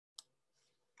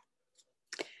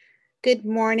Good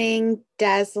morning,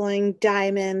 dazzling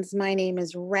diamonds. My name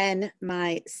is Ren.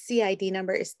 My CID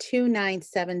number is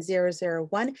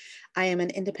 297001. I am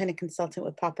an independent consultant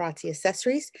with Paparazzi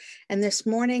Accessories. And this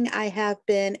morning I have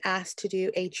been asked to do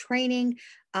a training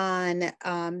on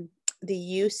the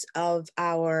use of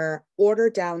our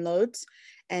order downloads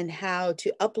and how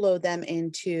to upload them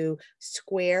into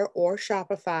Square or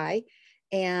Shopify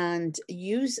and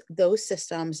use those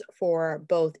systems for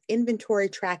both inventory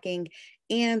tracking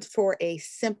and for a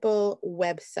simple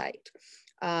website.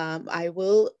 I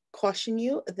will caution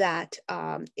you that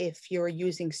if you're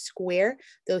using Square,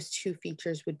 those two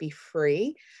features would be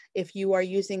free. If you are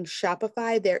using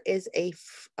Shopify, there is a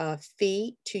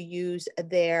fee to use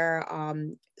their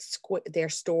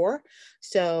store.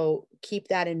 So keep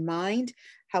that in mind.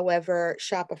 However,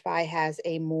 Shopify has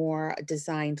a more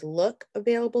designed look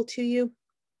available to you,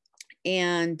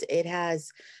 and it has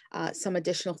some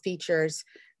additional features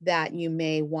that you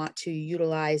may want to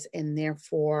utilize, and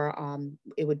therefore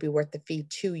it would be worth the fee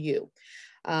to you,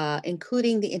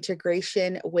 including the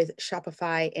integration with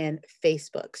Shopify and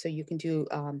Facebook. So you can do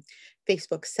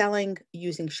Facebook selling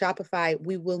using Shopify.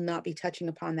 We will not be touching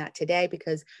upon that today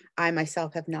because I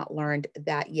myself have not learned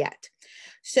that yet.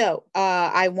 So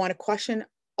I want to caution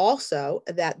also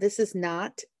that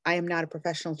I am not a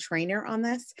professional trainer on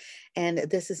this, and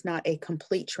this is not a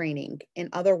complete training. In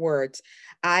other words,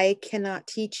 I cannot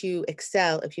teach you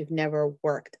Excel if you've never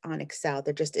worked on Excel.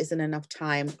 There just isn't enough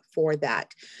time for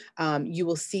that. You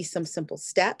will see some simple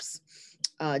steps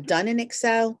done in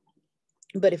Excel,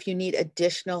 but if you need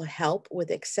additional help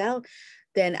with Excel,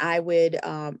 then I would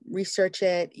research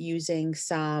it using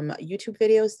some YouTube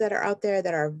videos that are out there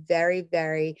that are very,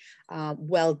 very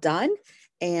well done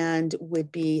and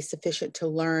would be sufficient to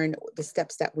learn the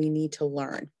steps that we need to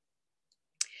learn.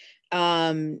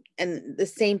 And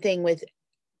the same thing with,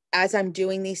 as I'm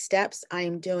doing these steps, I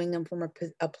am doing them from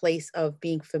a place of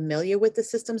being familiar with the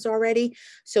systems already.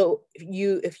 So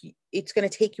it's going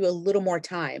to take you a little more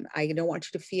time. I don't want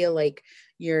you to feel like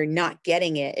you're not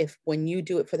getting it if when you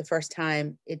do it for the first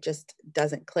time, it just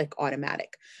doesn't click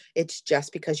automatic. It's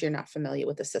just because you're not familiar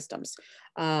with the systems.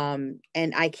 And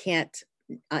I can't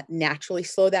naturally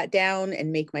slow that down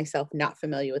and make myself not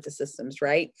familiar with the systems,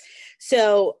 right?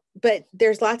 So, but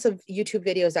there's lots of YouTube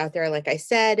videos out there, like I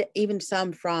said, even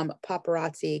some from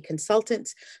Paparazzi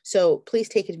consultants. So please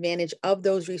take advantage of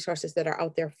those resources that are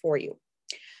out there for you.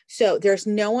 So there's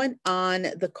no one on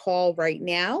the call right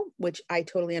now, which I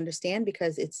totally understand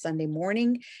because it's Sunday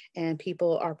morning and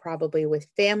people are probably with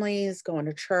families, going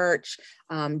to church,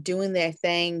 doing their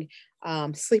thing,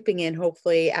 sleeping in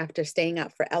hopefully after staying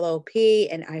up for LOP.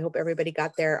 And I hope everybody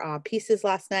got their pieces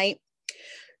last night.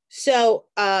 So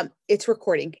it's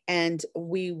recording, and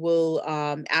we will,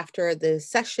 after the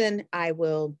session, I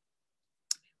will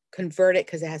convert it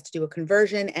because it has to do a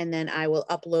conversion, and then I will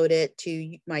upload it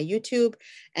to my YouTube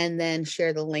and then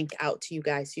share the link out to you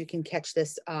guys. So you can catch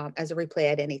this as a replay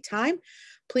at any time.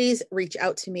 Please reach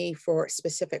out to me for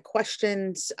specific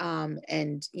questions,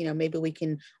 and maybe we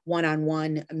can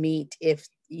one-on-one meet if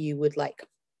you would like.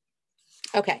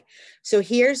 Okay, so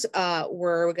here's where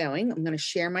we're going. I'm going to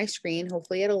share my screen.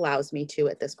 Hopefully it allows me to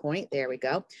at this point. There we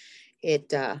go.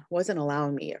 It wasn't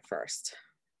allowing me at first.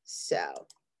 So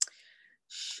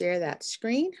share that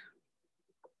screen.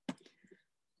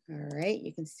 All right,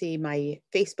 you can see my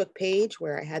Facebook page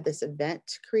where I had this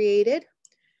event created.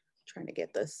 Trying to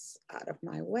get this out of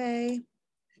my way.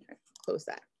 Close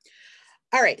that.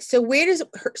 All right, so where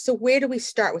do we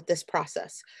start with this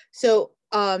process? So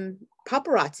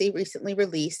Paparazzi recently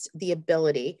released the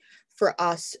ability for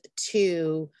us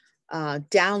to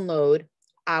download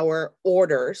our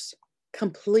orders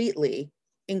completely,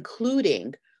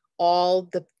 including all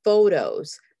the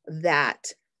photos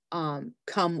that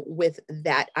come with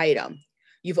that item.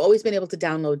 You've always been able to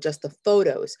download just the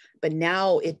photos, but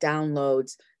now it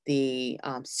downloads the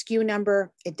SKU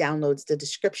number, it downloads the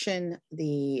description,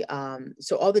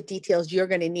 so all the details you're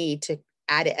going to need to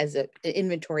add it as an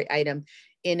inventory item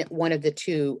in one of the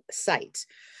two sites.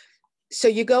 So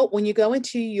when you go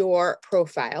into your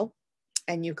profile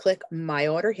and you click My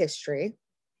Order History,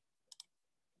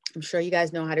 I'm sure you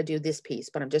guys know how to do this piece,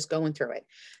 but I'm just going through it.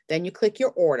 Then you click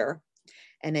your order,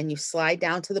 and then you slide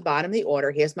down to the bottom of the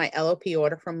order. Here's my LOP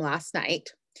order from last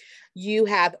night. You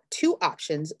have two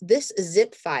options. This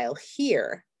zip file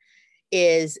here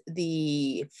is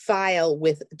the file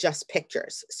with just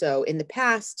pictures. So in the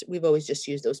past, we've always just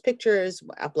used those pictures,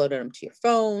 uploaded them to your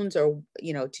phones, or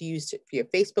to use for your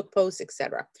Facebook posts,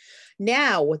 etc.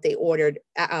 Now, what they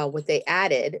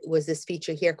added was this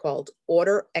feature here called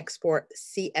Order Export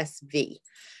CSV.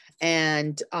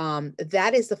 And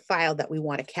that is the file that we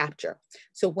want to capture.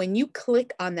 So when you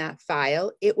click on that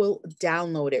file, it will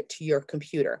download it to your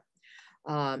computer.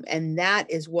 And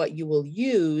that is what you will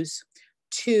use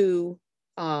to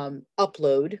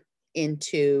upload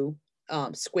into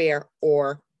Square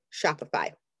or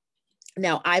Shopify.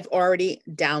 Now, I've already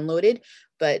downloaded,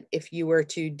 but if you were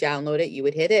to download it, you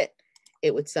would hit it.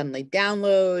 It would suddenly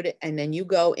download, and then you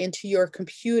go into your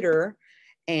computer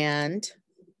and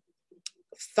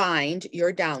find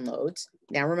your downloads.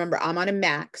 Now, remember, I'm on a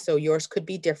Mac, so yours could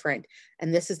be different.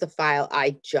 And this is the file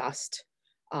I just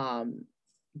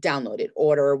downloaded,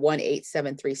 order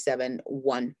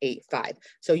 18737-185.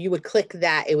 So you would click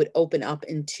that, it would open up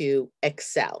into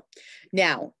Excel.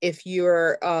 Now, if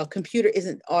your computer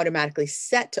isn't automatically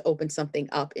set to open something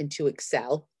up into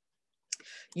Excel,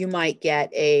 you might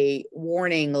get a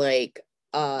warning like,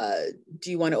 do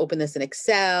you want to open this in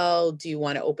Excel? Do you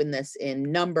want to open this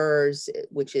in Numbers,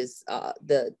 which is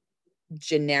the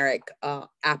generic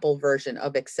Apple version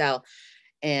of Excel?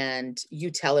 And you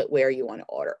tell it where you want to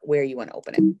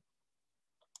open it.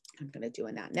 I'm going to do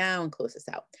that now and close this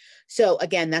out. So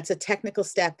again, that's a technical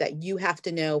step that you have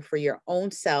to know for your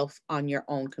own self on your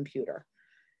own computer.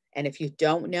 And if you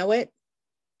don't know it,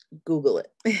 Google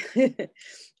it.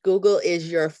 Google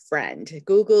is your friend.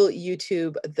 Google,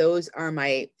 YouTube, those are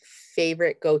my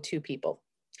favorite go-to people.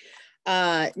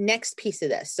 Next piece of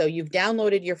this. So you've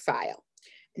downloaded your file.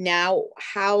 Now,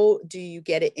 how do you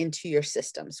get it into your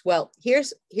systems? Well,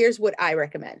 here's what I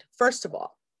recommend. First of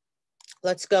all,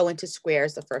 let's go into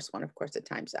Squares. The first one, of course, it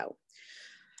times out.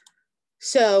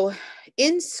 So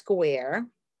in Square,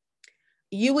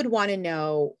 you would want to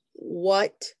know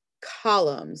what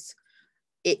columns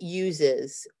it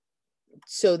uses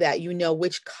so that you know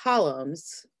which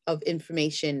columns of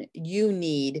information you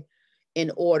need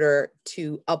in order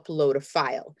to upload a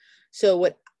file. So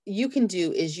what you can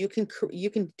do is you can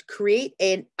create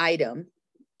an item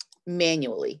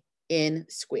manually in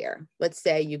Square. Let's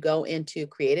say you go into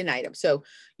create an item. So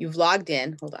you've logged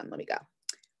in. Hold on, let me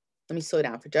slow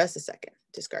down for just a second.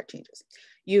 Discard changes.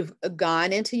 You've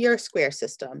gone into your Square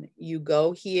system. You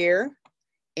go here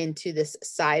into this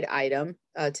side item,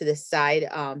 to this side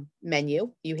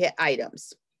menu. You hit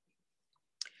items.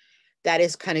 That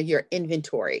is kind of your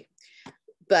inventory.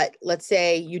 But let's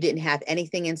say you didn't have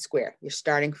anything in Square. You're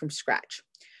starting from scratch.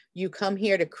 You come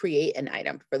here to create an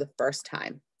item for the first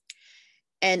time.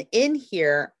 And in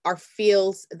here are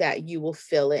fields that you will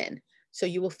fill in. So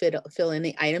you will fill in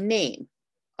the item name,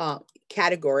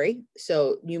 category.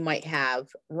 So you might have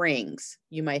rings.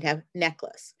 You might have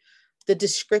necklace. The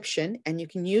description, and you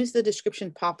can use the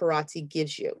description Paparazzi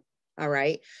gives you. All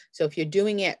right. So if you're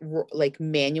doing it like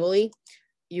manually,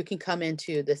 you can come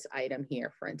into this item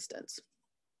here, for instance.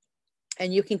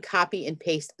 And you can copy and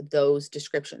paste those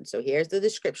descriptions. So here's the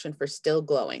description for still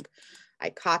glowing.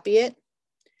 I copy it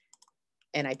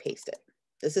and I paste it.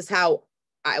 This is how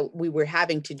we were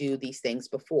having to do these things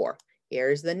before.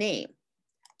 Here's the name.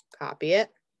 Copy it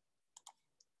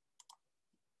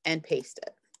and paste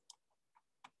it.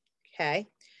 Okay.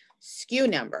 SKU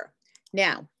number.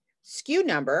 Now, SKU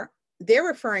number, they're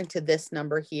referring to this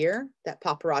number here that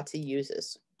Paparazzi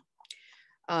uses.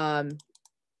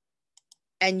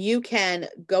 And you can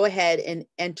go ahead and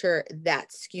enter that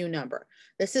SKU number.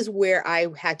 This is where I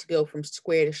had to go from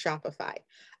Square to Shopify.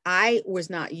 I was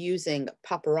not using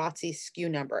Paparazzi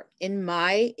SKU number. In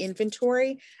my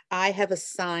inventory, I have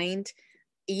assigned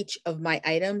each of my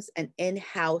items an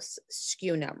in-house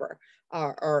SKU number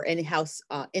or in-house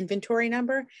inventory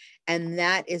number. And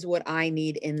that is what I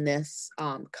need in this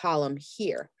column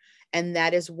here. And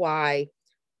that is why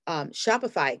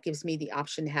Shopify gives me the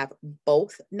option to have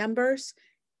both numbers.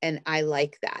 And I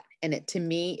like that. And to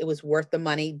me, it was worth the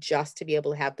money just to be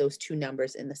able to have those two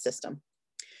numbers in the system.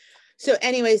 So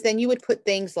anyways, then you would put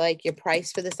things like your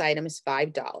price for this item is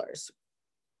 $5.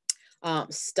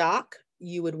 Stock,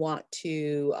 you would want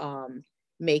to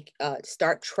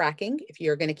start tracking. If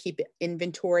you're going to keep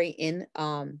inventory in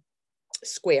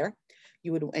Square,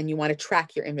 you want to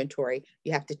track your inventory,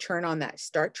 you have to turn on that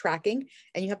start tracking,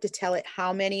 and you have to tell it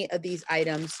how many of these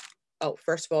items. Oh,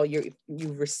 first of all, you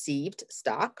received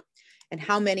stock and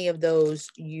how many of those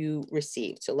you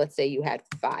received. So let's say you had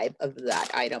 5 of that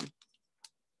item.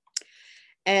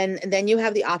 And then you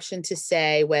have the option to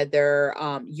say whether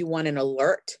you want an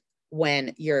alert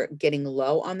when you're getting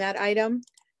low on that item.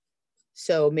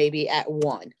 So maybe at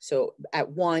 1. So at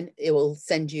 1, it will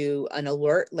send you an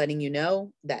alert letting you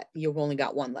know that you've only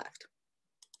got 1 left.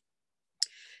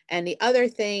 And the other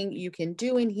thing you can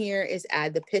do in here is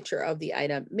add the picture of the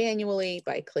item manually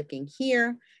by clicking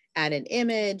here add an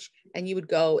image, and you would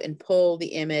go and pull the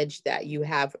image that you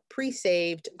have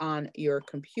pre-saved on your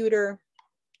computer.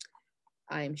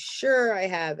 I'm sure I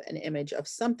have an image of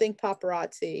something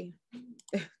paparazzi.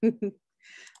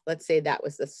 Let's say that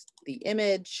was the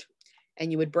image,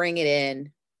 and you would bring it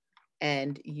in,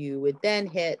 and you would then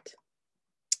hit,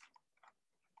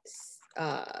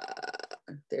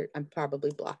 there, I'm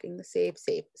probably blocking the save.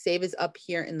 Save is up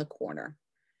here in the corner.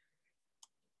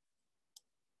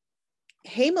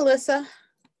 Hey, Melissa.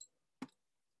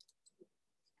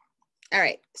 All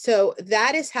right, so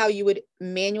that is how you would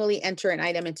manually enter an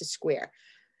item into Square.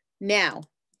 Now,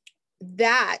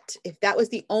 if that was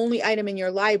the only item in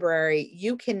your library,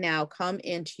 you can now come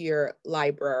into your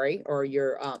library or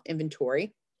your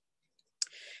inventory,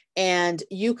 and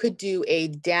you could do a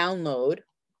download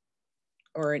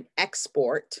or an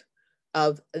export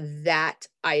of that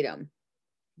item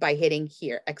by hitting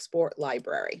here, export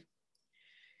library.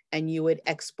 And you would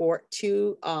export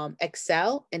to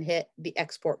Excel and hit the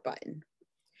export button.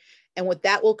 And what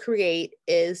that will create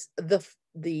is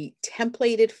the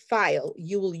templated file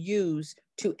you will use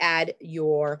to add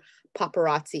your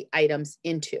paparazzi items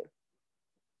into.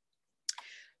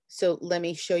 So let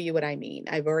me show you what I mean.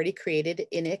 I've already created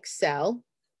in Excel.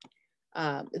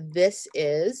 This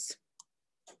is,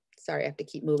 sorry, I have to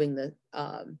keep moving the,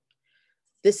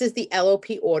 this is the LOP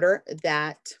order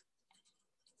that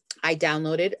I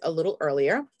downloaded a little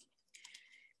earlier.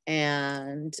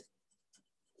 And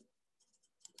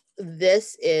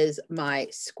this is my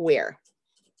Square.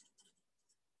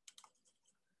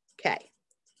 Okay.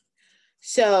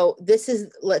 So this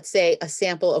is, let's say, a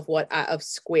sample of what of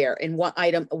Square and what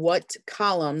item, what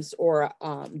columns or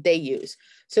they use.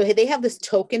 So they have this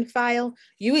token file.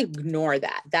 You ignore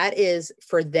that. That is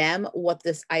for them what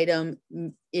this item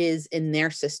is in their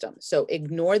system. So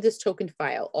ignore this token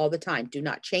file all the time. Do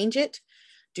not change it.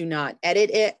 Do not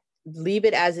edit it. Leave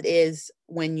it as it is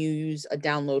when you use a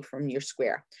download from your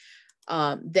Square.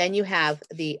 Then you have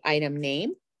the item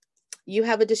name. You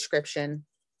have a description.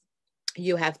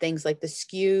 You have things like the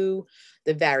SKU,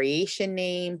 the variation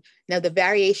name. Now the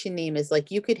variation name is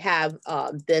like, you could have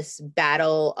this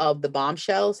battle of the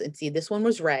bombshells, and see this one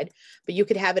was red, but you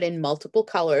could have it in multiple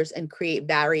colors and create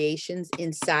variations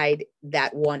inside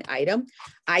that one item.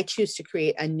 I choose to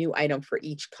create a new item for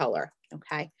each color,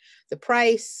 okay? The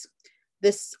price,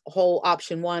 this whole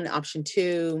option 1, option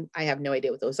 2, I have no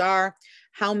idea what those are.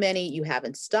 How many you have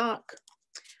in stock.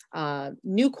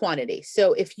 New quantity.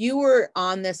 So if you were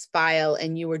on this file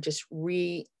and you were just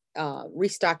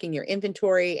restocking your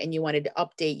inventory and you wanted to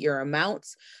update your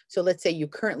amounts. So let's say you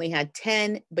currently had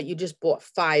 10, but you just bought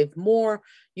 5 more,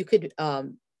 you could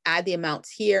add the amounts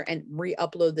here and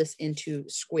re-upload this into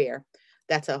Square.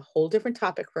 That's a whole different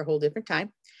topic for a whole different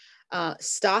time.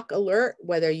 Stock alert,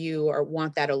 whether you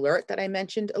want that alert that I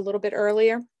mentioned a little bit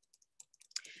earlier.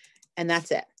 And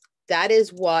that's it. That is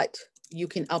what you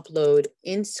can upload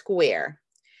in Square.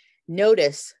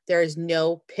 Notice there is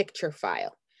no picture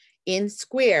file. In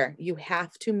Square, you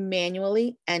have to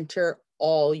manually enter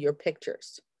all your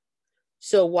pictures.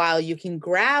 So while you can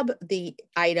grab the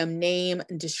item name,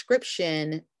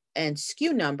 description, and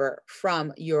SKU number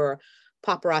from your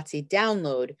Paparazzi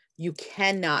download, you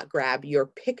cannot grab your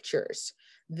pictures.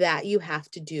 That you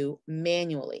have to do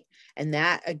manually. And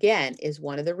that, again, is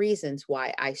one of the reasons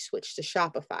why I switched to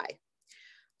Shopify.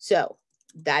 So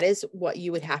that is what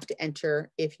you would have to enter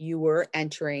if you were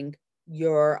entering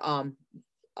your,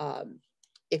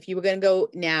 if you were going to go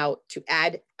now to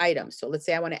add items. So let's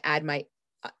say I want to add my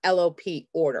LOP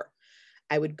order.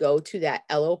 I would go to that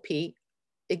LOP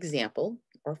example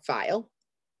or file.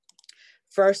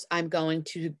 First, I'm going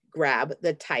to grab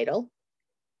the title.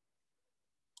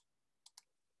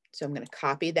 So I'm going to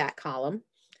copy that column.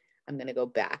 I'm going to go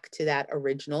back to that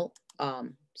original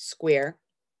Square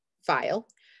file.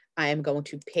 I am going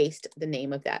to paste the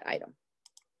name of that item.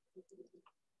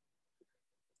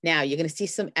 Now you're going to see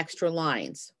some extra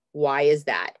lines. Why is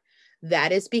that?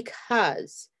 That is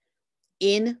because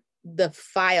in the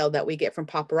file that we get from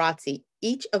Paparazzi,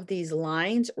 each of these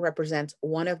lines represents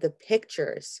one of the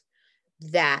pictures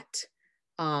that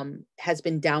has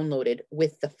been downloaded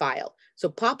with the file. So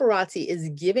Paparazzi is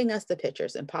giving us the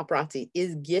pictures, and Paparazzi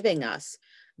is giving us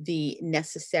the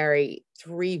necessary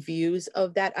 3 views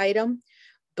of that item,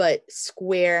 but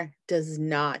Square does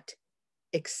not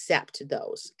accept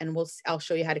those. And I'll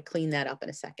show you how to clean that up in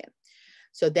a second.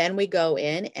 So then we go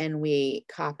in and we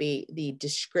copy the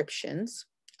descriptions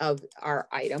of our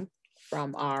item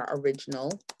from our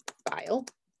original file.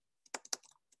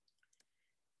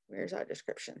 Where's our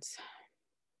descriptions?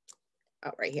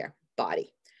 Oh, right here,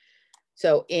 body.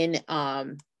 So in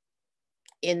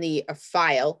the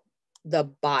file, the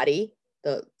body,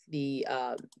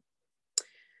 the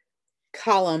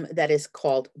column that is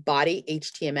called body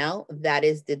HTML, that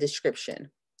is the description.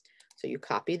 So you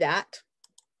copy that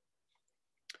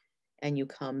and you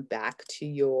come back to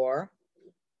your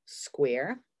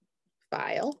Square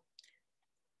file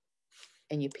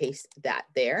and you paste that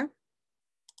there.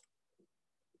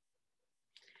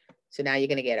 So now you're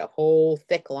going to get a whole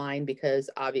thick line because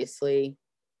obviously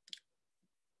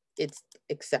it's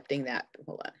accepting that.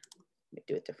 Hold on, let me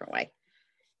do it a different way.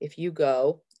 If you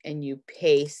go and you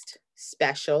paste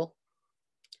special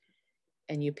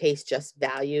and you paste just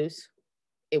values,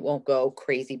 it won't go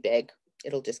crazy big.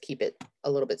 It'll just keep it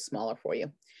a little bit smaller for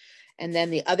you. And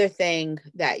then the other thing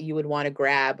that you would want to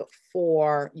grab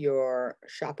for your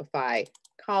Shopify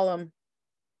column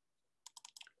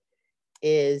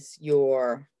is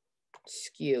your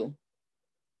SKU.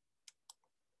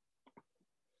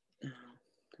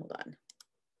 Hold on.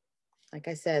 Like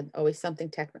I said, always something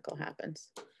technical happens.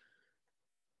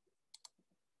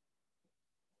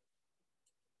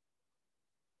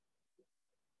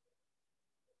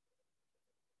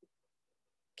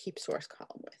 Keep source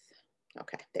column with.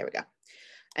 Okay, there we go.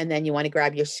 And then you want to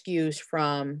grab your SKUs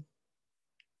from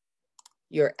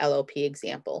your LOP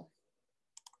example,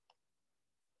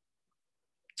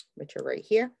 which are right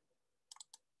here.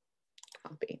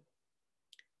 Copy.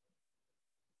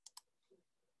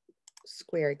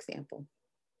 Square example.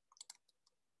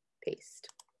 Paste.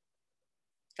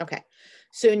 Okay,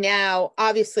 so now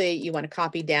obviously you want to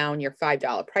copy down your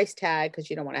 $5 price tag because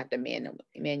you don't want to have to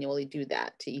manually do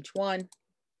that to each one.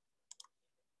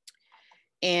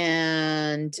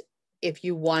 And if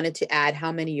you wanted to add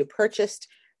how many you purchased,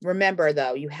 remember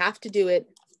though, you have to do it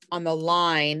on the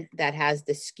line that has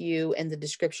the SKU and the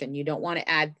description. You don't want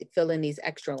to fill in these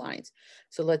extra lines.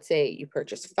 So let's say you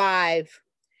purchase 5,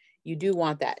 you do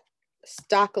want that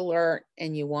stock alert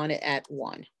and you want it at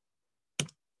 1.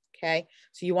 Okay,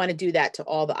 so you want to do that to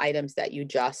all the items that you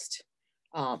just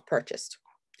purchased.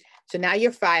 So now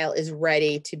your file is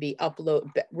ready to be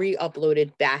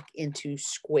re-uploaded back into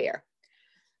Square.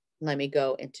 Let me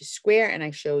go into Square and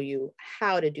I show you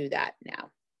how to do that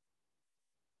now.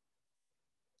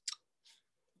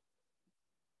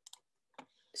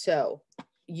 So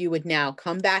you would now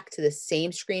come back to the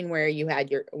same screen where you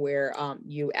had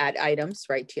you add items,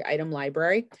 right, to your item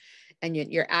library. And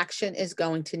your action is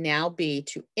going to now be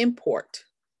to import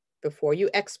before you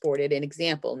export it. An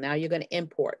example, now you're going to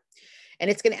import. And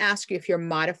it's going to ask you if you're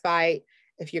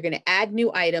going to add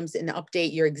new items and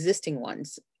update your existing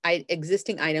ones.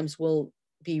 Existing items will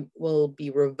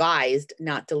be revised,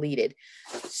 not deleted.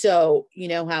 So you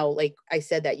know how, like I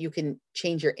said, that you can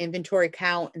change your inventory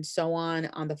count and so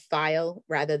on the file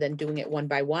rather than doing it one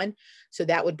by one. So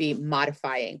that would be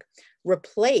modifying.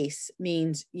 Replace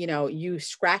means, you know, you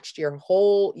scratched your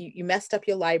whole, you messed up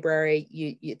your library.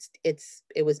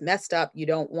 It was messed up. You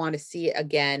don't want to see it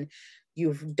again.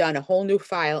 You've done a whole new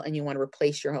file and you want to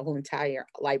replace your whole entire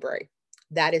library.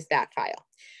 That is that file.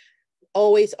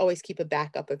 Always keep a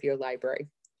backup of your library.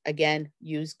 Again,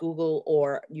 use Google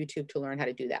or YouTube to learn how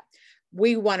to do that.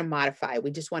 We want to modify.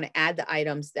 We just want to add the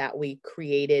items that we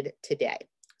created today.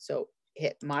 So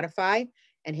hit modify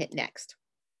and hit next.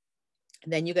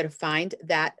 Then you got to find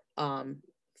that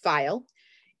file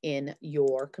in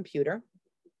your computer.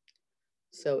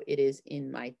 So it is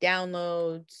in my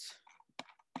downloads.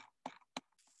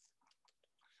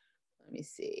 Let me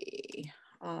see.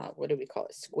 What do we call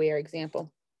it? Square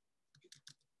example.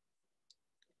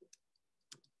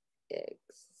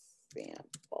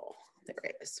 There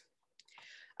it is.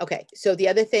 Okay, so the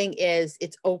other thing is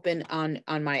it's open on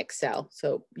my Excel.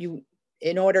 So you,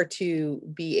 in order to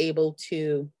be able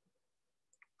to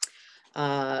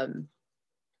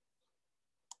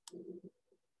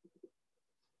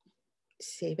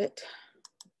save it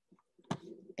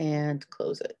and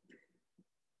close it.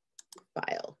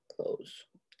 File, close.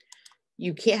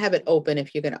 You can't have it open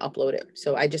if you're going to upload it.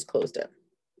 So I just closed it.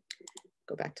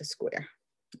 Go back to Square.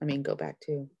 Go back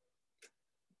to.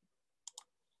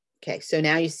 Okay, so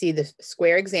now you see the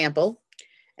Square example,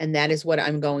 and that is what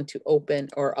I'm going to open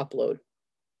or upload.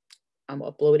 I'm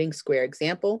uploading Square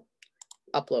example,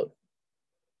 upload.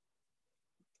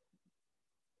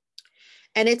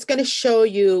 And it's going to show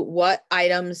you what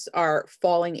items are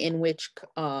falling in which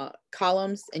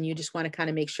columns, and you just want to kind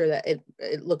of make sure that it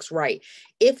looks right.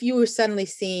 If you were suddenly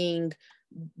seeing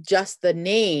just the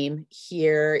name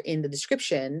here in the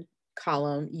description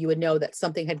column, you would know that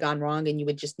something had gone wrong and you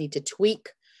would just need to tweak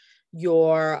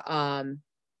your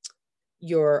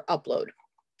upload,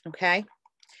 okay?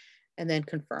 And then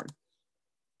confirm.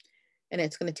 And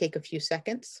it's going to take a few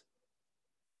seconds.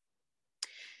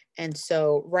 And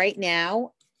so right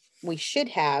now, we should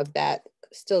have that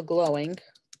still glowing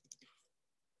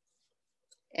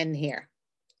in here.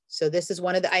 So this is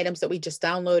one of the items that we just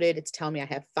downloaded. It's telling me I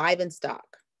have 5 in stock.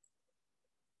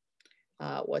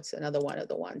 What's another one of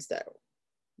the ones that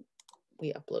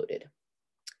we uploaded?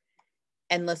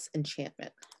 Endless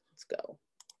Enchantment. Let's go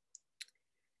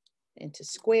into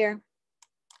Square.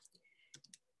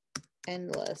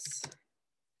 Endless.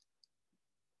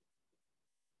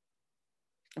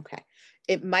 Okay.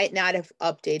 It might not have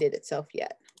updated itself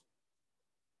yet.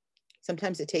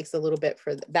 Sometimes it takes a little bit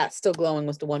for that. Still glowing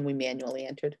was the one we manually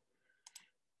entered.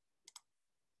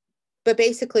 But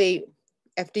basically,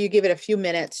 after you give it a few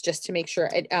minutes just to make sure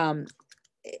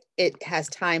it has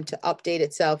time to update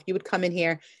itself, you would come in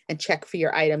here and check for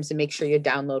your items and make sure your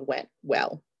download went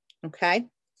well. Okay.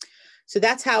 So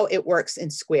that's how it works in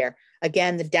Square.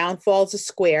 Again, the downfalls of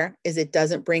Square is it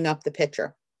doesn't bring up the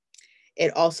picture.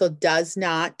 It also does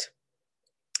not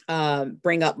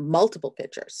bring up multiple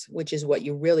pictures, which is what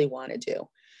you really want to do.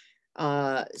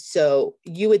 So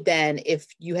you would then, if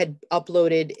you had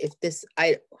uploaded, if this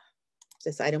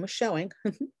item was showing,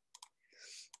 let's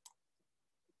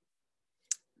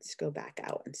go back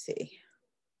out and see.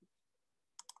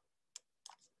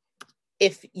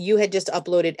 If you had just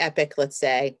uploaded Epic, let's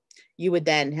say, you would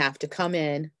then have to come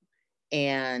in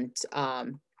and,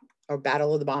 or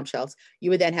Battle of the Bombshells, you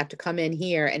would then have to come in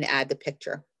here and add the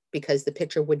picture because the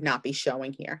picture would not be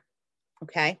showing here.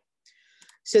 Okay.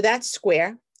 So that's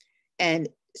Square. And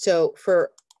so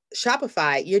for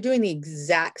Shopify, you're doing the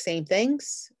exact same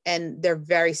things and they're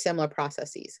very similar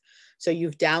processes. So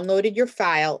you've downloaded your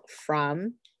file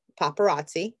from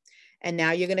Paparazzi and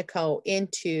now you're going to go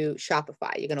into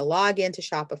Shopify. You're going to log into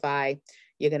Shopify.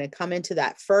 You're going to come into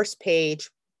that first page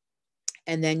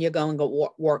and then you're going to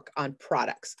work on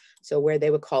products. So where they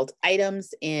were called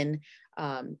items in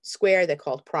Square, they're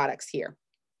called products here.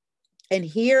 And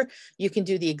here you can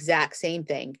do the exact same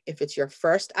thing. If it's your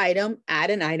first item, add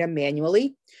an item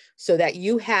manually so that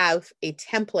you have a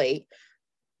template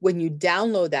when you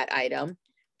download that item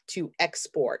to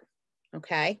export.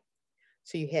 Okay.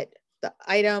 So you hit the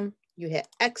item, you hit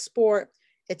export.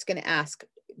 It's going to ask,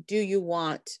 do you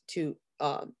want to,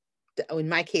 in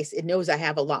my case, it knows I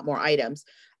have a lot more items.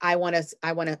 I want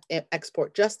to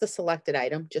export just the selected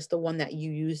item, just the one that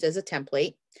you used as a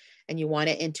template. And you want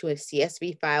it into a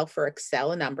CSV file for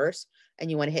Excel and numbers, and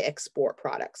you want to hit export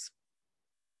products.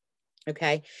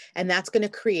 Okay. And that's going to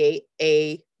create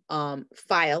a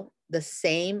file, the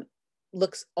same,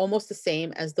 looks almost the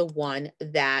same as the one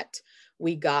that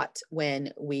we got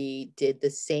when we did the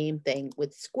same thing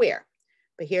with Square.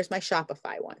 But here's my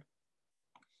Shopify one.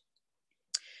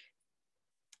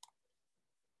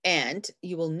 And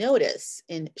you will notice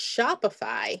in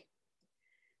Shopify,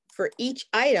 for each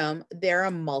item, there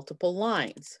are multiple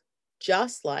lines,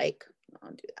 just like,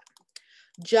 I'll do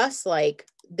that, just like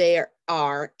there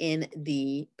are in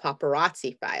the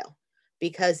Paparazzi file,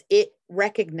 because it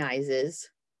recognizes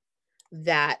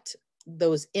that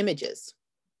those images.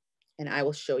 And I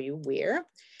will show you where.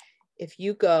 If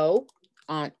you go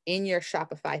on in your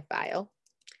Shopify file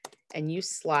and you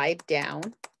slide down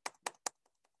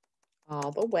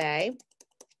all the way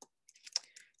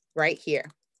right here,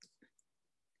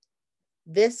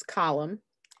 this column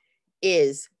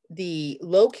is the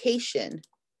location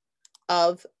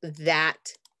of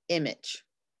that image.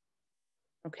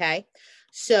 Okay.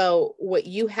 So what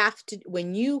you have to,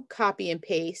 when you copy and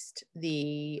paste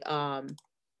the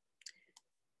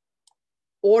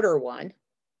order one,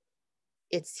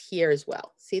 it's here as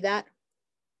well. See that?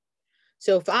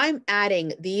 So if I'm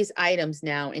adding these items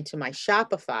now into my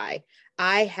Shopify,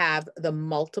 I have the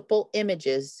multiple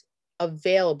images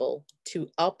available to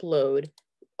upload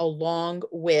along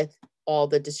with all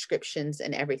the descriptions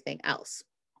and everything else.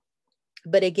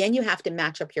 But again, you have to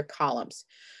match up your columns.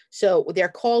 So they're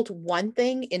called one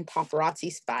thing in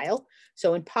Paparazzi's file.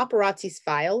 So in Paparazzi's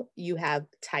file, you have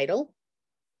title.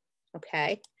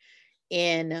 Okay.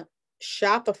 In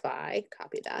Shopify,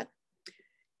 copy that.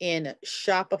 In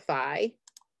Shopify,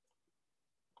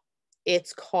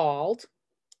 it's called,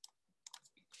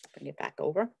 bring it back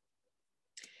over.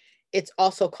 It's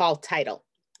also called title,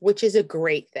 which is a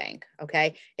great thing.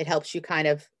 Okay. It helps you kind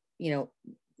of,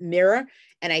 mirror.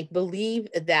 And I believe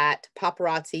that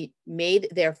Paparazzi made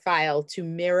their file to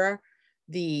mirror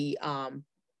the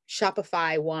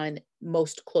Shopify one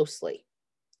most closely.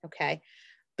 Okay.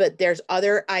 But there's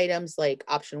other items like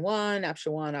option one,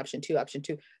 option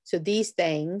two. So these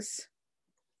things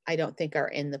I don't think are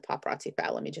in the Paparazzi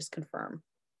file. Let me just confirm.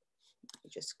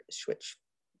 Just switch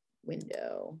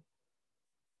window.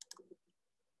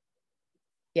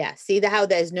 Yeah, see how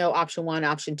there's no option 1,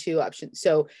 option 2, option.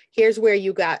 So here's where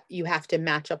you have to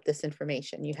match up this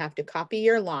information. You have to copy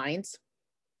your lines,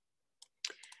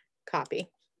 copy,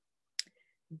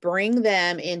 bring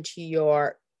them into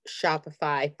your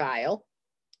Shopify file.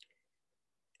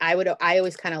 I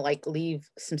always kind of like leave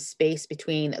some space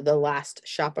between the last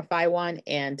Shopify one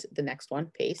and the next one,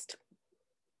 paste.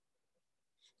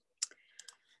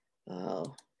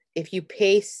 Oh, if you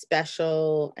paste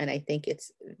special, and I think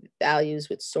it's values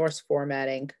with source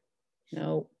formatting.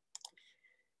 No.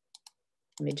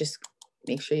 Let me just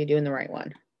make sure you're doing the right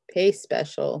one. Paste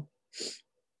special.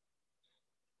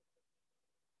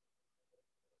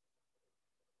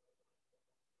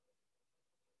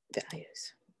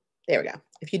 Values. There we go.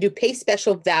 If you do paste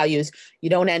special values, you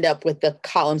don't end up with the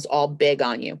columns all big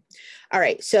on you. All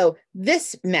right, so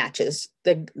this matches,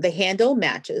 the handle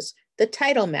matches, the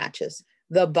title matches,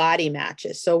 the body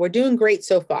matches. So we're doing great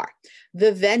so far.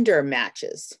 The vendor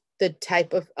matches, the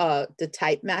type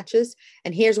matches,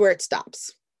 and here's where it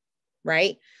stops,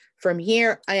 right? From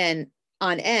here and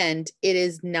on end, it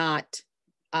is not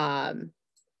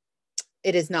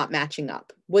matching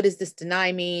up. What does this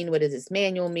deny mean? What does this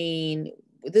manual mean?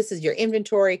 This is your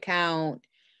inventory count.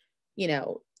 You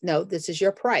know, no, this is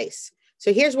your price.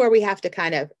 So here's where we have to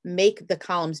kind of make the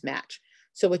columns match.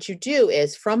 So what you do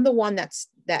is from the one that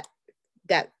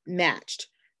matched,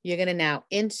 you're going to now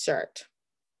insert.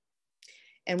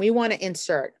 And we want to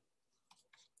insert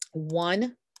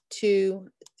 1, 2,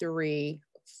 3,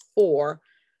 4,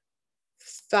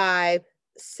 5,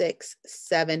 6,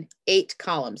 7, 8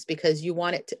 columns because you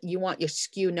want your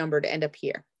SKU number to end up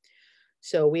here.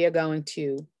 So we are going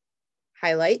to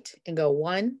highlight and go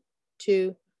 1,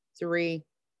 2, 3,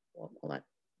 hold on.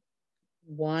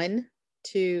 1,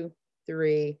 2,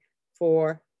 3,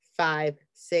 4, 5,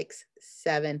 6,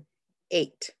 7,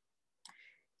 8.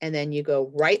 And then you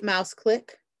go right mouse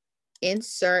click,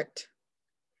 insert,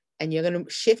 and you're going to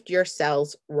shift your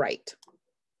cells right.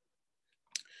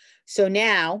 So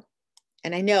now,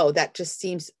 and I know that just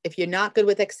seems, if you're not good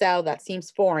with Excel, that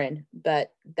seems foreign,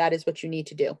 but that is what you need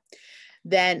to do.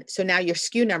 Then, so now your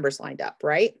SKU numbers lined up,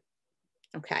 right?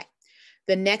 Okay.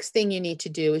 The next thing you need to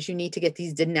do is you need to get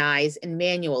these denies and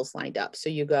manuals lined up. So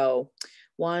you go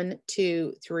 1,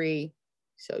 2, 3.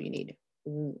 So you need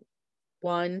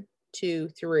 1, 2,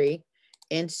 3,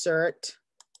 insert,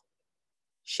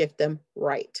 shift them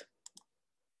right.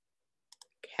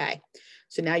 Okay.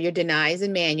 So now your denies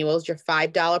and manuals, your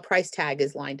 $5 price tag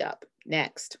is lined up.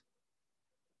 Next,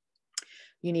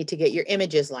 you need to get your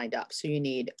images lined up. So you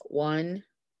need 1,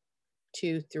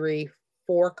 2, 3,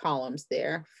 4 columns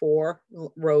there, 4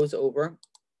 rows over,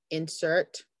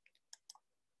 insert,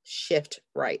 shift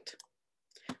right.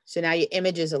 So now your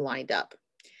images are lined up.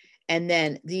 And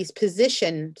then these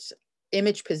positions,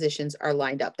 image positions are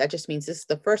lined up. That just means this is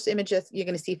the first image that you're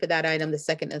going to see for that item, the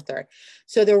second and third.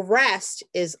 So the rest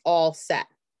is all set,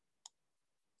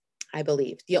 I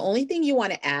believe. The only thing you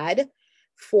want to add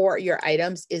for your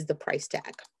items is the price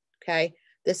tag, okay?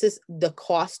 This is the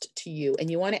cost to you, and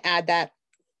you want to add that,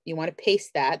 you want to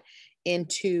paste that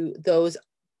into those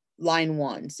line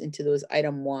ones, into those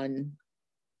item 1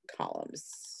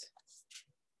 columns.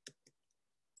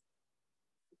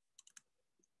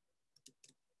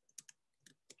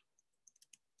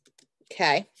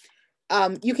 Okay,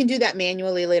 you can do that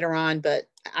manually later on, but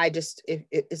I just, if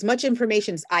as much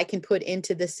information as I can put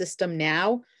into the system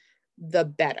now, the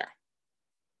better.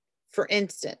 For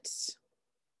instance,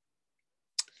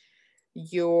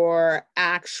 your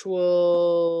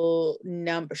actual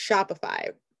number,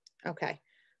 Shopify, okay,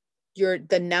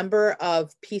 the number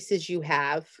of pieces you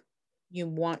have, you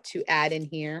want to add in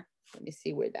here. Let me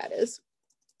see where that is.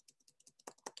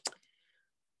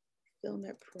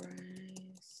 Fulfillment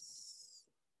price,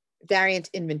 variant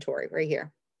inventory right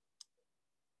here,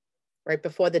 right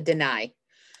before the deny.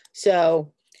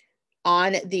 So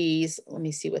on these, let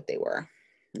me see what they were.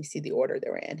 Let me see the order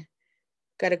they're in.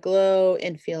 Got a glow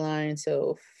and feline.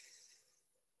 So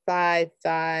 5,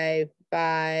 5,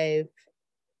 5,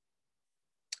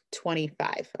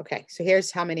 25. Okay, so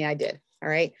here's how many I did. All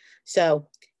right. So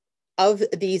of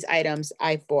these items,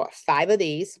 I bought 5 of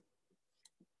these,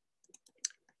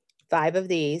 5 of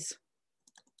these,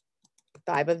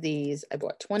 5 of these. I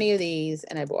bought 20 of these,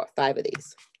 and I bought 5 of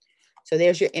these. So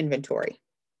there's your inventory.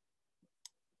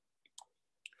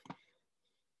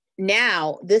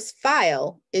 Now, this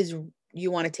file is, you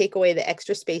want to take away the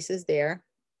extra spaces there.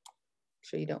 Make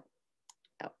sure you don't.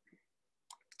 Oh.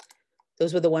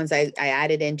 Those were the ones I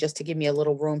added in just to give me a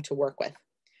little room to work with.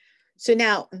 So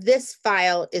now this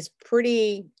file is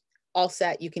pretty all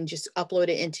set. You can just upload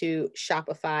it into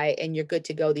Shopify and you're good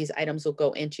to go. These items will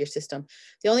go into your system.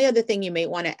 The only other thing you may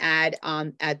want to add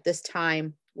at this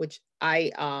time, which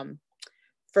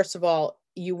first of all,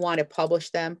 you want to publish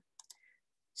them.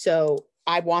 So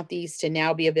I want these to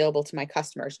now be available to my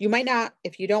customers. You might not,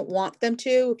 if you don't want them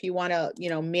to, if you want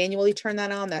to, manually turn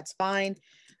that on, that's fine.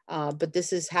 But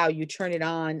this is how you turn it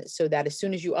on so that as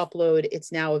soon as you upload,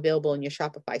 it's now available in your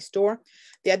Shopify store.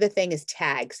 The other thing is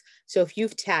tags. So if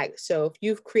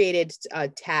you've created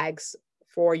tags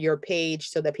for your page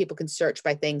so that people can search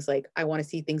by things like, I want to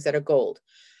see things that are gold.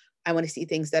 I want to see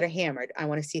things that are hammered. I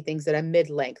want to see things that are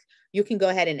mid-length. You can go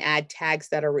ahead and add tags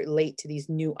that are relate to these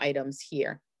new items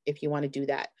here if you want to do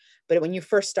that. But when you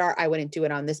first start, I wouldn't do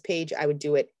it on this page. I would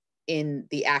do it in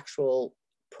the actual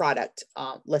product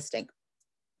listing.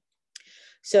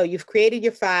 So you've created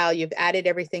your file, you've added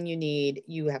everything you need.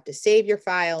 You have to save your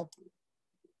file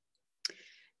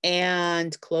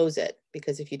and close it,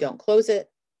 because if you don't close it,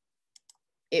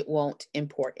 it won't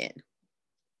import in.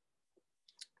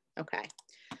 Okay.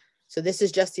 So this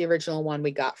is just the original one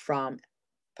we got from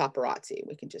Paparazzi.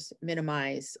 We can just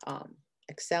minimize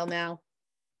Excel now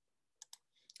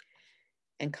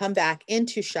and come back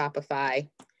into Shopify.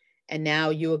 And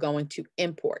now you are going to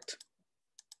import.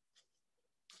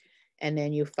 And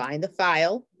then you find the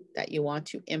file that you want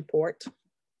to import.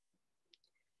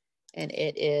 And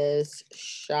it is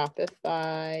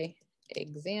Shopify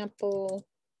example.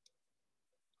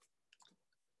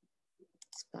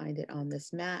 Let's find it on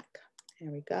this Mac.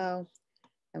 There we go.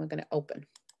 And we're going to open.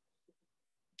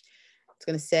 It's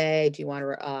going to say, do you want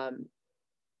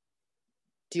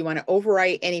to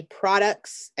overwrite any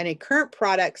products, any current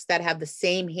products that have the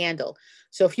same handle?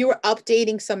 So if you were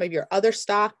updating some of your other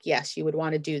stock, yes, you would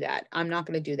want to do that. I'm not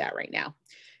going to do that right now.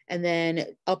 And then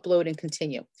upload and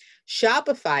continue.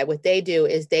 Shopify, what they do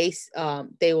is they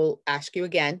will ask you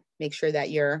again, make sure that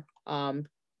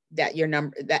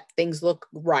that things look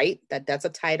right, that's a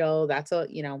title,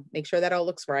 make sure that all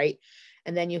looks right.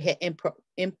 And then you hit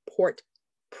import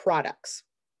products.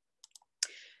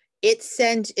 It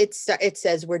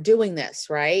says we're doing this,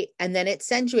 right? And then it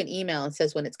sends you an email and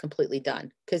says when it's completely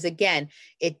done. Because again,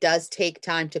 it does take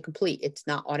time to complete. It's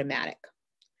not automatic.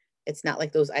 It's not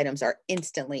like those items are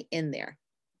instantly in there.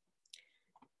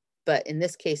 But in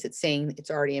this case, it's saying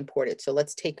it's already imported. So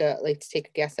let's take a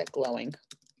guess at glowing.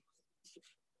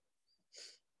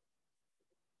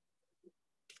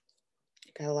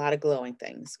 Got a lot of glowing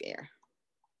things here.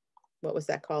 What was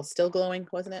that called? Still glowing,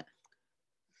 wasn't it?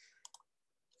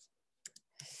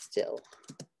 Still.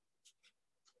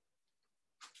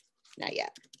 Not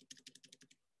yet.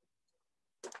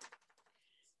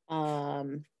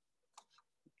 Let's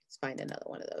find another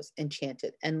one of those.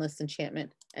 Enchanted. Endless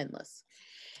enchantment. Endless.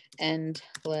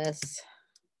 Endless.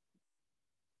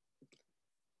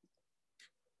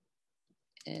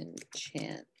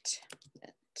 Enchantment.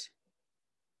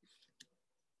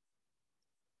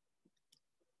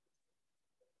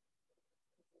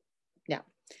 No.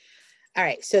 All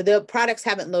right, so the products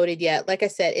haven't loaded yet. Like I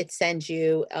said, it sends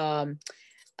you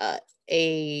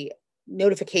a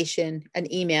notification,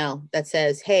 an email that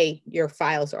says, hey, your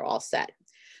files are all set.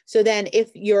 So then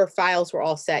if your files were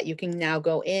all set, you can now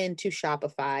go into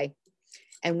Shopify,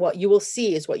 and what you will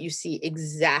see is what you see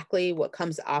exactly what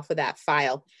comes off of that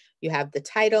file. You have the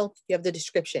title, you have the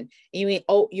description, and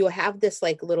you have this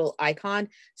like little icon.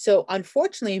 So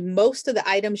unfortunately, most of the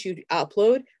items you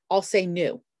upload all say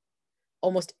new.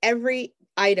 Almost every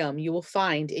item you will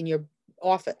find in your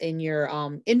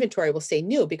inventory will say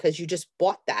new, because you just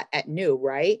bought that at new,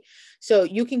 right? So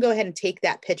you can go ahead and take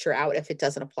that picture out if it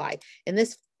doesn't apply. In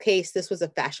this case, this was a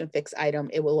fashion fix item.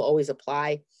 It will always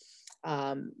apply.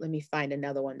 Let me find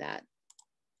another one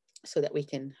so that we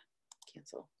can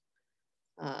cancel,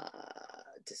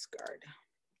 discard.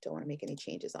 Don't want to make any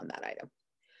changes on that item.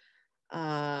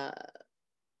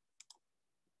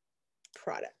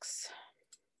 Products.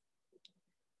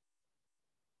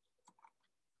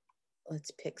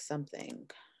 Let's pick something.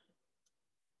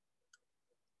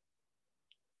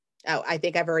 Oh, I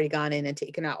think I've already gone in and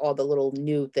taken out all the little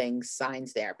new things,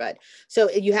 signs there. But so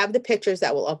you have the pictures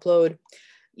that will upload.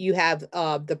 You have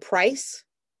the price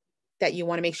that you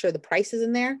want to make sure the price is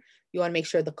in there. You want to make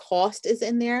sure the cost is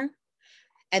in there.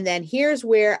 And then here's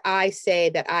where I say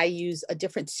that I use a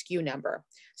different SKU number.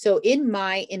 So in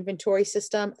my inventory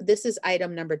system, this is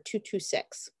item number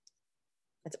 226.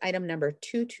 That's item number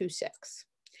 226.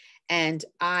 And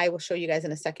I will show you guys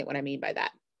in a second what I mean by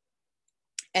that.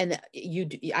 And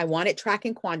I want it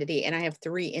tracking quantity, and I have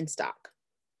 3 in stock.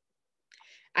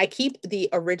 I keep the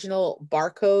original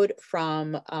barcode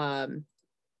from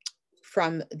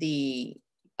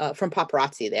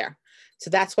Paparazzi there. So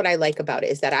that's what I like about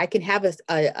it, is that I can have a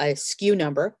SKU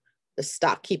number, the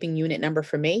stock keeping unit number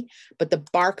for me, but the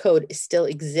barcode still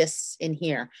exists in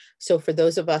here. So for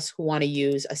those of us who want to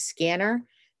use a scanner,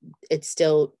 it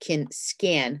still can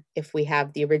scan, if we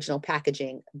have the original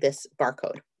packaging, this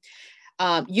barcode.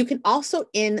 You can also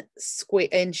in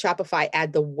Shopify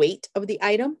add the weight of the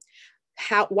item.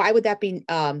 Why would that be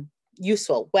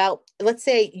useful? Well, let's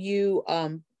say you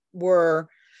were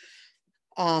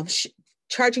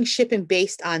charging shipping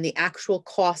based on the actual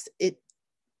cost it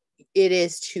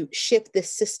is to ship this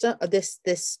system,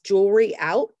 this jewelry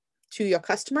out to your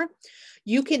customer.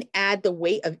 You can add the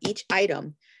weight of each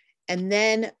item and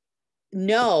then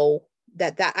know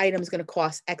that that item is going to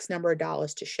cost X number of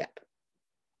dollars to ship.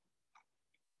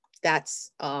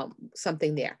 That's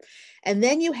something there. And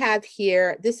then you have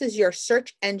here, this is your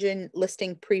search engine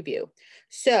listing preview.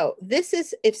 So this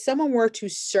is, if someone were to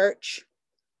search,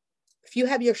 if you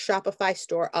have your Shopify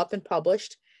store up and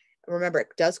published, remember, it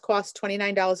does cost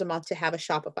 $29 a month to have a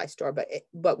Shopify store,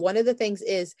 but one of the things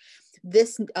is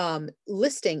this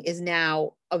listing is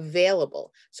now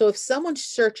available. So if someone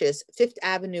searches Fifth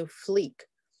Avenue Fleek,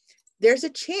 there's a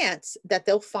chance that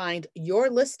they'll find your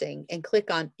listing and click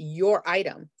on your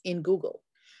item in Google.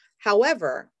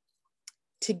 However,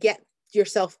 to get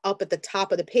yourself up at the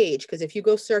top of the page, because if you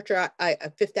go search a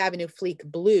Fifth Avenue Fleek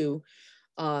blue,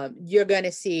 you're going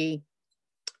to see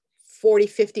 40,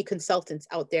 50 consultants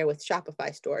out there with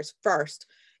Shopify stores first,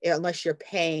 unless you're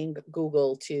paying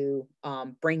Google to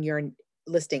bring your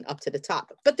listing up to the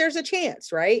top. But there's a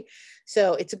chance, right?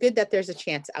 So it's good that there's a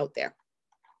chance out there.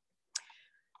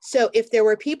 So if there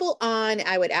were people on,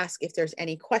 I would ask if there's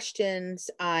any questions.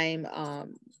 I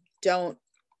don't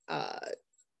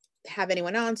have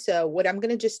anyone on. So what I'm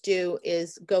going to just do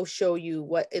is go show you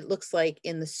what it looks like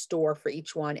in the store for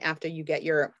each one after you get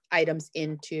your items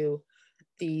into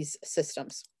these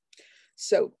systems.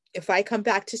 So if I come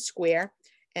back to Square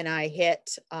and I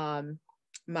hit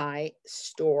my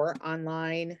store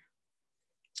online,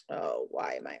 oh,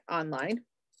 why am I online?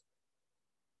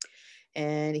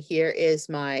 And here is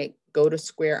my go to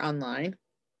Square online.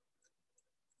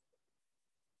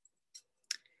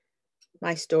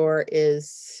 My store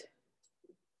is,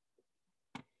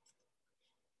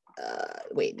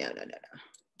 wait, no.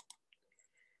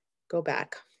 Go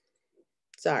back.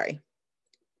 Sorry.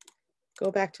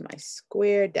 Go back to my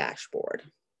Square dashboard.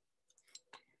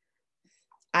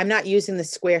 I'm not using the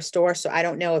Square store, so I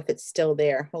don't know if it's still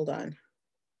there. Hold on.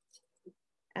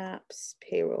 Apps,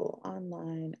 payroll,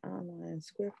 online,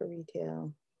 Square for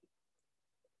retail.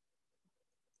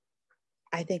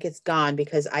 I think it's gone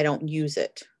because I don't use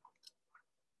it.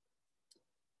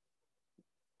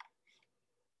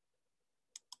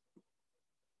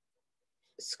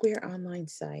 Square online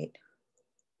site.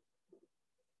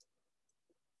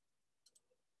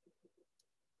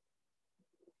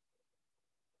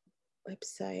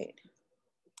 Website.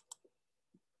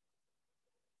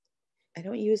 I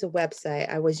don't use a website.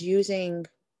 I was using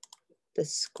the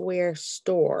Square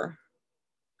store.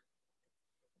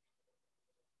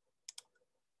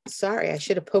 Sorry, I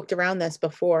should have poked around this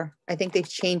before. I think they've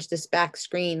changed this back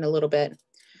screen a little bit.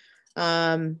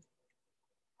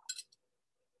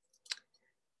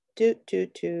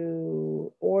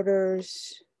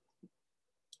 Orders.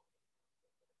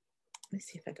 Let me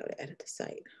see if I go to edit the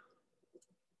site.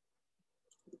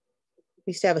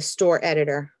 We used to have a store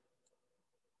editor.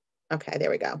 Okay,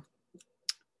 there we go.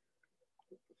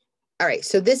 All right,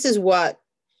 so this is what,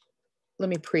 let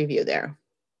me preview there.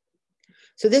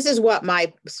 So this is what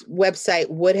my website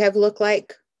would have looked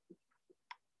like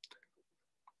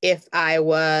if I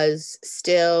was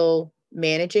still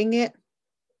managing it,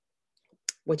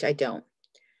 which I don't.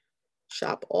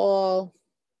 Shop all.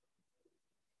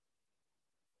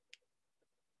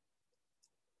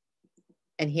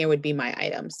 And here would be my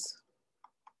items.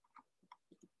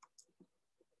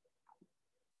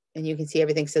 And you can see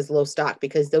everything says low stock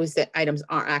because those items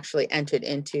aren't actually entered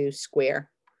into Square.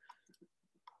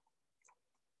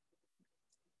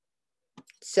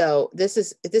 So this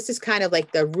is kind of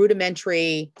like the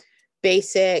rudimentary,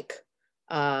 basic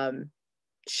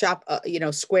shop,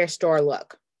 Square store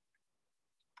look.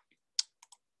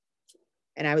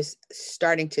 And I was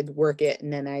starting to work it,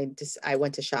 and then I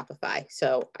went to Shopify.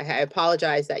 So I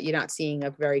apologize that you're not seeing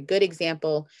a very good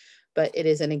example, but it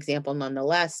is an example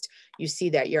nonetheless. You see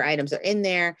that your items are in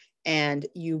there, and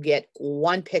you get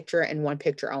one picture and one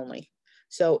picture only.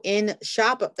 So in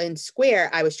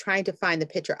Square, I was trying to find the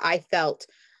picture I felt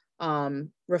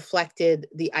reflected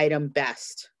the item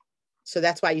best. So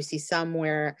that's why you see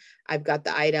somewhere I've got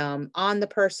the item on the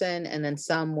person, and then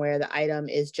some where the item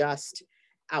is just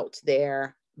out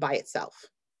there by itself.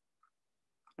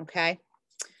 Okay.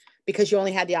 because you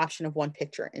only had the option of one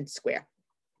picture in Square.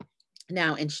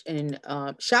 Now in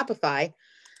Shopify,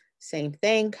 same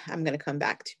thing. I'm going to come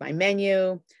back to my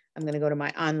menu. I'm going to go to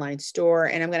my online store,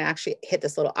 and I'm going to actually hit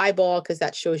this little eyeball because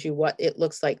that shows you what it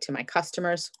looks like to my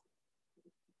customers.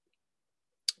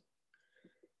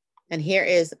 And here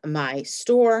is my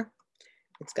store.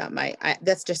 It's got my,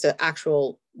 that's just an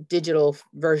actual digital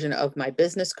version of my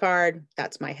business card.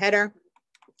 That's my header.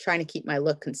 Trying to keep my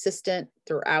look consistent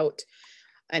throughout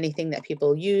anything that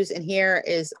people use. And here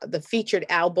is the featured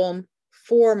album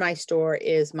for my store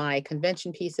is my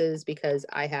convention pieces, because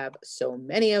I have so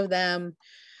many of them.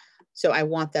 So I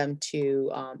want them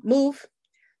to move.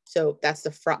 So that's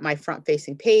the front, my front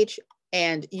facing page.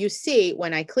 And you see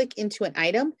when I click into an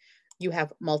item, you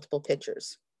have multiple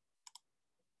pictures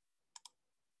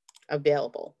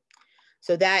available.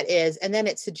 So that is, and then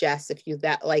it suggests if you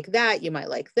like that, you might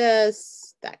like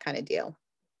this, that kind of deal.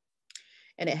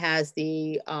 And it has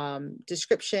the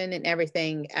description and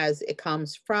everything as it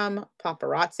comes from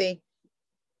Paparazzi.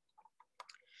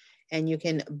 And you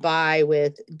can buy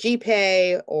with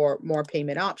GPay or more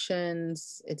payment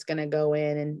options. It's going to go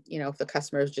in and, you know, if the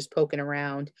customer is just poking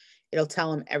around, it'll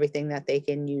tell them everything that they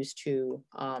can use to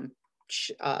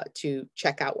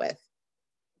check out with.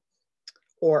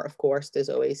 Or of course, there's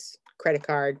always credit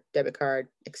card, debit card,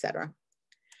 etc.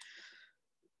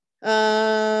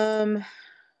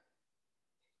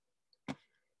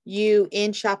 You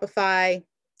in Shopify,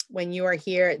 when you are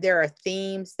here, there are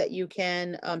themes that you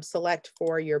can select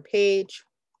for your page.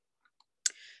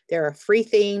 There are free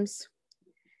themes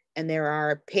and there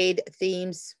are paid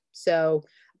themes. So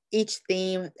each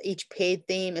theme, each paid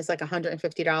theme is like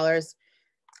 $150.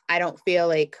 I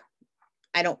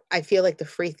feel like the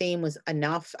free theme was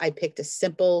enough. I picked a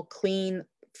simple, clean,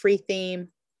 free theme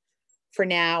for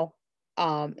now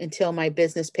until my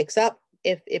business picks up.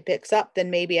 If it picks up,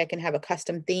 then maybe I can have a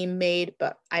custom theme made,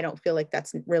 but I don't feel like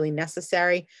that's really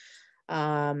necessary.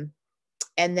 And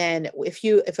then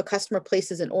if a customer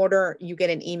places an order, you get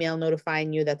an email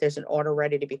notifying you that there's an order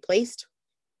ready to be placed.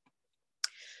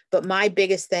 But my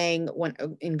biggest thing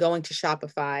in going to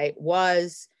Shopify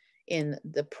was in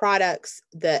the products,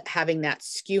 having that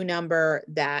SKU number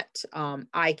that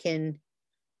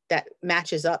that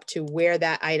matches up to where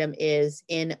that item is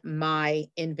in my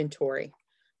inventory.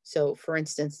 So for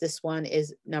instance, this one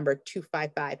is number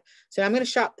 255. So I'm going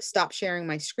to stop sharing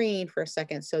my screen for a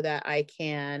second so that I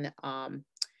can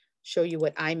show you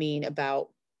what I mean about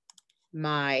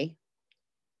my,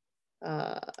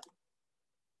 let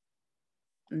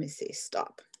me see,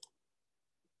 stop.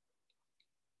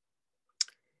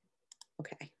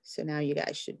 Okay, so now you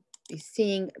guys should be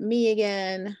seeing me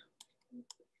again.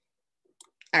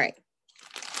 All right.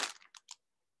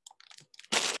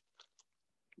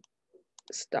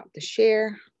 Stop the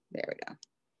share. There we go.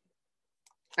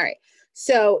 All right.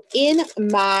 So in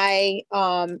my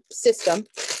system,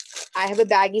 I have a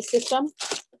baggie system,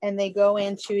 and they go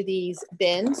into these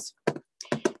bins.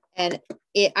 And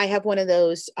I have one of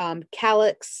those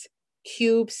Calyx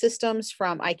cube systems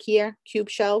from IKEA, cube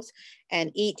shelves,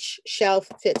 and each shelf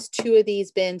fits 2 of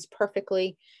these bins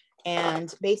perfectly.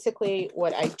 And basically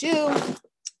what I do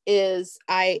is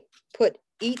I put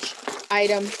each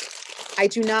item, I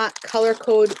do not color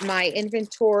code my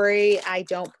inventory. I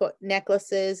don't put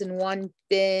necklaces in one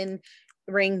bin,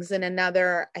 rings in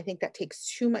another. I think that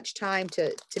takes too much time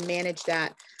to manage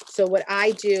that. So what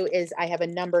I do is I have a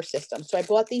number system. So I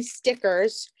bought these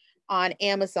stickers on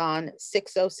Amazon.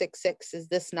 6066 is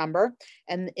this number.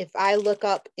 And if I look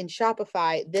up in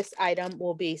Shopify, this item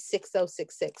will be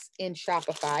 6066 in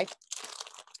Shopify.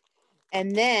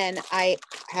 And then I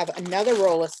have another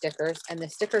roll of stickers, and the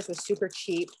stickers were super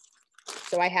cheap.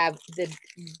 So I have the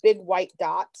big white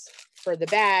dots for the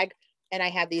bag, and I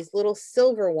have these little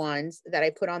silver ones that I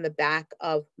put on the back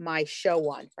of my show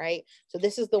one, right? So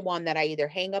this is the one that I either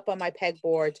hang up on my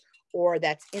pegboards or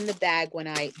that's in the bag when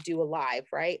I do a live,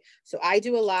 right? So I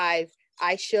do a live,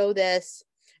 I show this,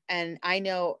 and I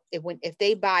know if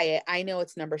they buy it, I know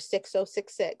it's number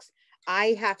 6066. I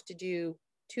have to do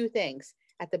 2 things.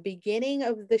 At the beginning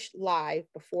of the live,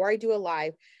 before I do a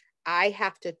live, I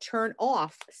have to turn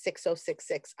off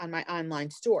 6066 on my online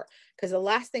store, because the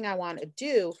last thing I want to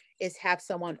do is have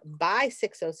someone buy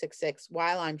 6066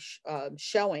 while I'm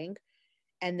showing,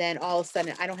 and then all of a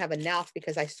sudden I don't have enough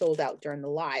because I sold out during the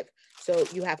live. So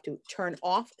you have to turn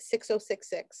off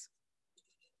 6066.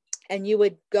 And you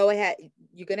would go ahead,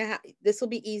 this will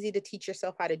be easy to teach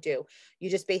yourself how to do. You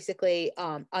just basically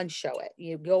unshow it.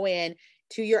 You go in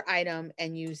to your item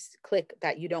and you click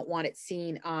that you don't want it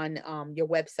seen on your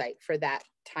website for that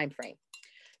time frame.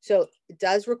 So it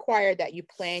does require that you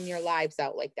plan your lives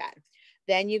out like that.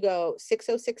 Then you go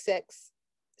 6066,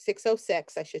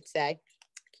 606, I should say.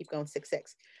 Keep going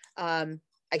 66. I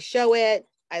show it.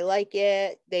 I like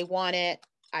it. They want it.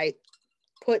 I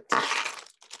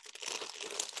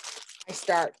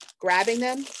start grabbing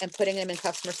them and putting them in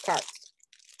customers' carts.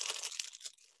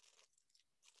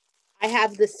 I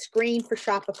have the screen for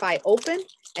Shopify open,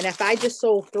 and if I just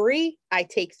sold 3, I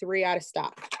take 3 out of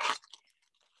stock.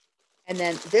 And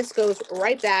then this goes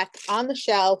right back on the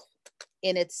shelf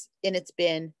in its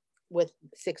bin with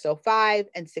 605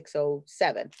 and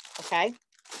 607. Okay.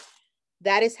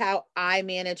 That is how I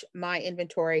manage my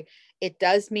inventory. It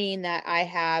does mean that I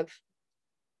have,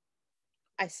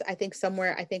 I think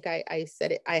somewhere, I think I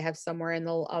said it, I have somewhere in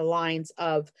the lines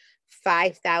of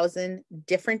 5,000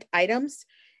 different items.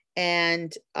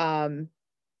 And I'm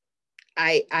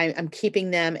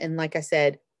keeping them. And like I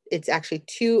said, it's actually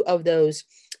 2 of those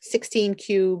 16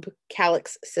 cube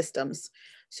calyx systems.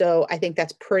 So I think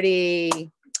that's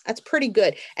pretty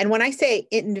good. And when I say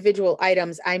individual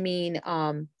items, I mean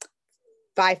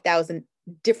 5,000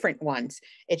 different ones.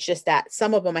 It's just that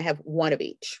some of them I have 1 of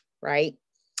each, right?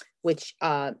 Which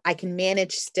I can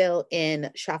manage still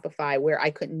in Shopify, where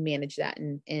I couldn't manage that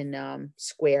in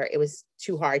Square. It was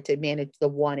too hard to manage the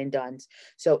one and dones.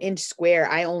 So in Square,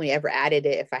 I only ever added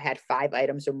it if I had 5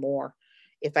 items or more.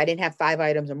 If I didn't have 5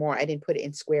 items or more, I didn't put it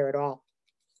in Square at all.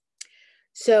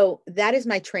 So that is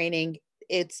my training.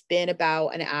 It's been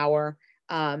about an hour.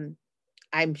 I'm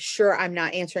sure I'm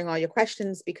not answering all your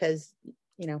questions because,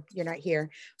 you know, you're not here,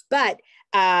 but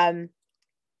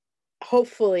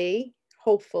hopefully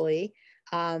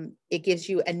it gives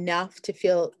you enough to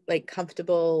feel like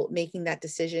comfortable making that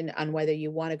decision on whether you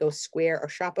want to go Square or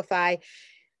Shopify.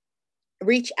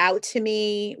 Reach out to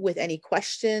me with any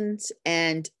questions.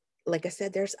 And like I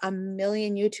said, there's a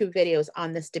million YouTube videos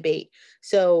on this debate.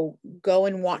 So go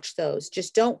and watch those.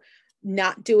 Just don't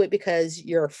not do it because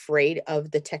you're afraid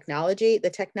of the technology. The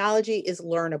technology is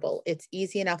learnable. It's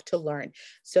easy enough to learn.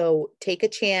 So take a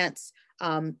chance.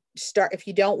 Start, if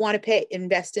you don't want to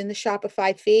invest in the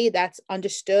Shopify fee, that's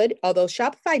understood. Although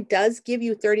Shopify does give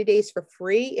you 30 days for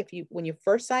free when you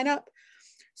first sign up.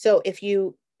 So if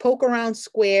you poke around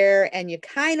Square and you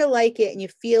kind of like it and you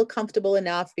feel comfortable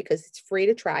enough, because it's free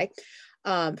to try,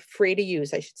 free to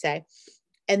use, I should say.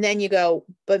 And then you go,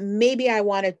 but maybe I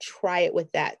want to try it with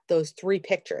those 3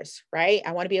 pictures, right?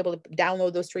 I want to be able to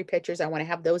download those 3 pictures. I want to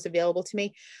have those available to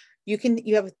me. You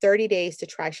have 30 days to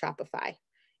try Shopify.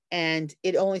 And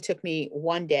it only took me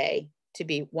 1 day to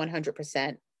be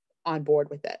 100% on board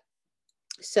with it.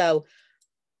 So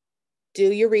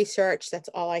do your research. That's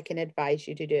all I can advise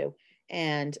you to do.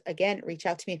 And again, reach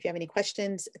out to me if you have any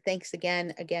questions. Thanks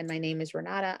again. Again, my name is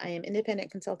Renata. I am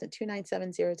independent consultant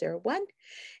 297001.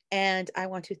 And I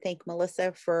want to thank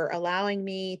Melissa for allowing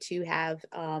me to have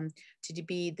to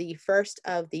be the first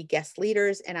of the guest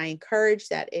leaders. And I encourage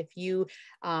that if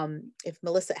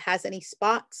Melissa has any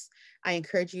spots, I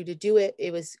encourage you to do it.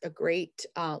 It was a great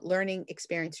learning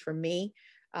experience for me.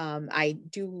 I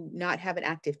do not have an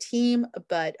active team,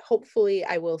 but hopefully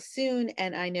I will soon.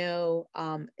 And I know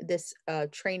this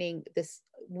training, this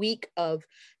week of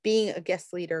being a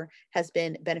guest leader has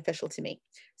been beneficial to me.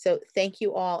 So thank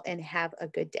you all and have a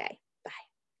good day.